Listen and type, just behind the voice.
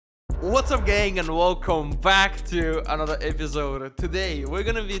What's up, gang, and welcome back to another episode. Today we're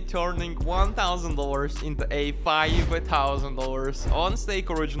gonna be turning $1,000 into a $5,000 on Stake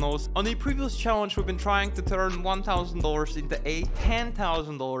Originals. On the previous challenge we've been trying to turn $1,000 into a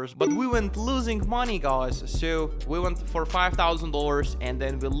 $10,000, but we went losing money, guys. So we went for $5,000 and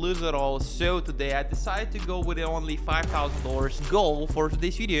then we lose it all. So today I decided to go with the only $5,000 goal for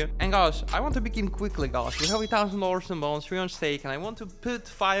today's video. And guys, I want to begin quickly, guys. We have $1,000 in balance, 3 on stake, and I want to put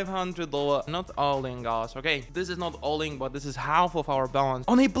 $500, not all in, guys. Okay, this is not all in, but this is half of our balance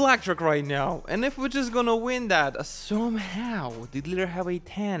on a blackjack right now. And if we're just gonna win that somehow, the leader have a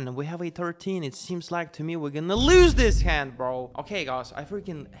 10, we have a 13, it seems like to me we're gonna lose this hand, bro. Okay, guys, I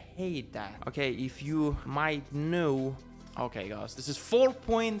freaking hate that. Okay, if you might know. Okay, guys, this is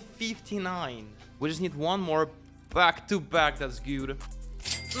 4.59. We just need one more back to back. That's good.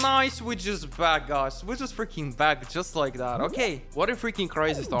 Nice, we just back, guys. We just freaking back just like that. Okay, what a freaking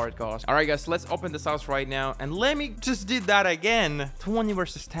crazy start, guys. All right, guys, let's open this house right now and let me just did that again. 20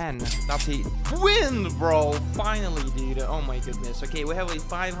 versus 10. That's a win, bro. Finally, dude. Oh my goodness. Okay, we have a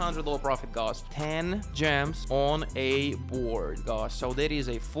 $500 profit, guys. 10 gems on a board, guys. So there is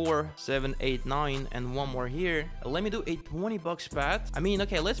a 4, 7, 8, 9, and one more here. Let me do a 20 bucks bet. I mean,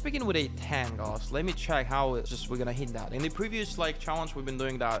 okay, let's begin with a 10, guys. Let me check how it's just we're gonna hit that. In the previous like challenge we've been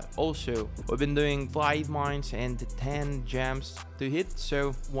doing that also. We've been doing 5 mines and 10 gems to hit,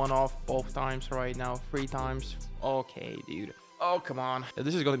 so one off both times right now, 3 times. Okay, dude. Oh, come on.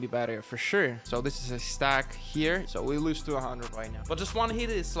 This is gonna be better for sure. So this is a stack here, so we lose to 100 right now, but just one hit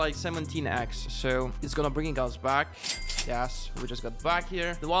is like 17x, so it's gonna bring us back. Yes, we just got back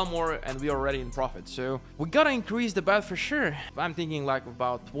here. One more and we're already in profit, so we gotta increase the bet for sure. I'm thinking like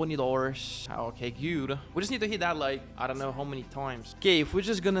about $20. Okay, good. We just need to hit that like I don't know how many times. Okay, if we're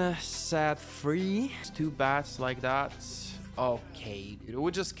just gonna set 2 bets like that. Okay, dude,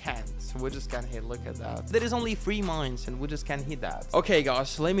 we just can't hit. Look at that. There is only 3 mines and we just can't hit that. Okay,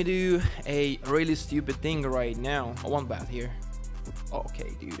 guys, let me do a really stupid thing right now. One bet here.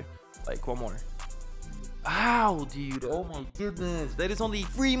 Okay, dude, like one more. Ow, dude, oh my goodness, there is only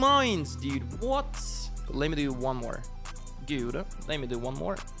 3 mines, dude. What? Let me do one more. Good, let me do one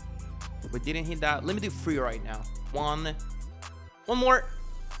more. We didn't hit that. Let me do 3 right now. One more.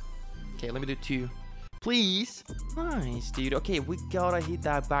 Okay, let me do 2. Please. Nice, dude. Okay, we gotta hit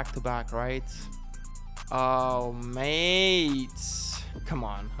that back to back, right? Oh, mate. Come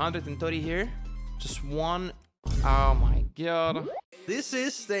on. 130 here. Just one. Oh my god. This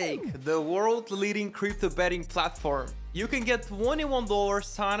is Stake, the world-leading crypto betting platform. You can get $21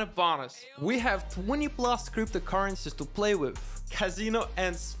 sign-up bonus. We have 20 plus cryptocurrencies to play with, casino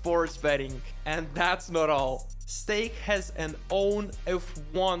and sports betting. And that's not all. Stake has an own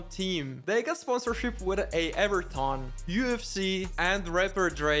F1 team. They got sponsorship with a Everton, UFC, and rapper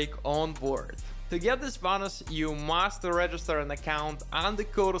Drake on board. To get this bonus, you must register an account and the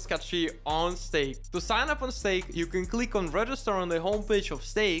code is catchy on Stake. To sign up on Stake, you can click on register on the homepage of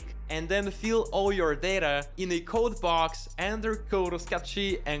Stake and then fill all your data in a code box, enter code is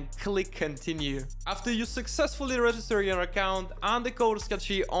catchy and click continue. After you successfully register your account and the code is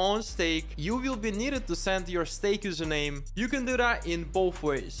catchy on Stake, you will be needed to send your Stake username. You can do that in both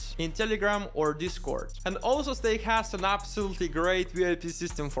ways, in Telegram or Discord. And also Stake has an absolutely great VIP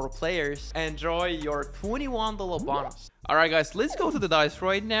system for players. Enjoy your $21 bonus. Alright, guys, let's go to the dice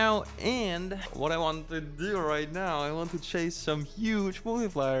right now, and what I want to do right now, I want to chase some huge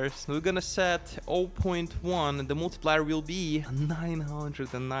multipliers. We're gonna set 0.1, the multiplier will be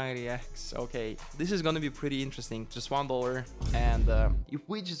 990x. Okay, this is gonna be pretty interesting. Just $1, and if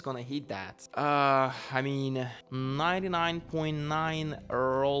we're just gonna hit that, I mean 99.9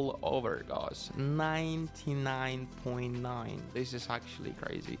 roll over, guys. 99.9. This is actually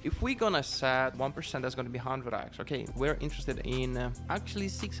crazy. If we're gonna set 1%, that's gonna be 100x. Okay, we're interested in actually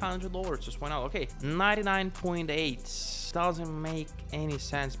 $600. Just went out. Okay, 99.8 doesn't make any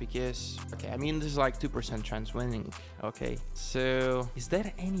sense because, okay, I mean, this is like 2% chance winning. Okay, so is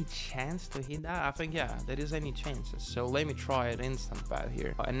there any chance to hit that? I think, yeah, there is any chances. So let me try it instant bet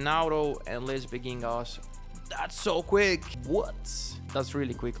here. And now though, and let's begin, guys. That's so quick. What? That's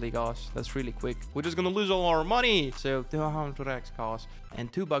really quickly, guys. That's really quick. We're just gonna lose all our money. So 200x, guys, and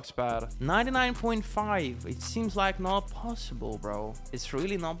 $2 bad. 99.5. It seems like not possible, bro. It's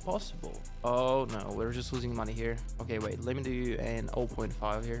really not possible. Oh no, we're just losing money here. Okay, wait. Let me do an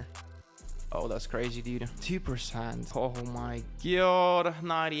 0.5 here. Oh, that's crazy, dude. 2%. Oh my god.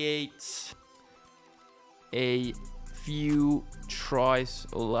 98. A few tries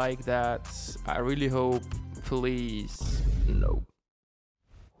like that. I really hope. Please. No.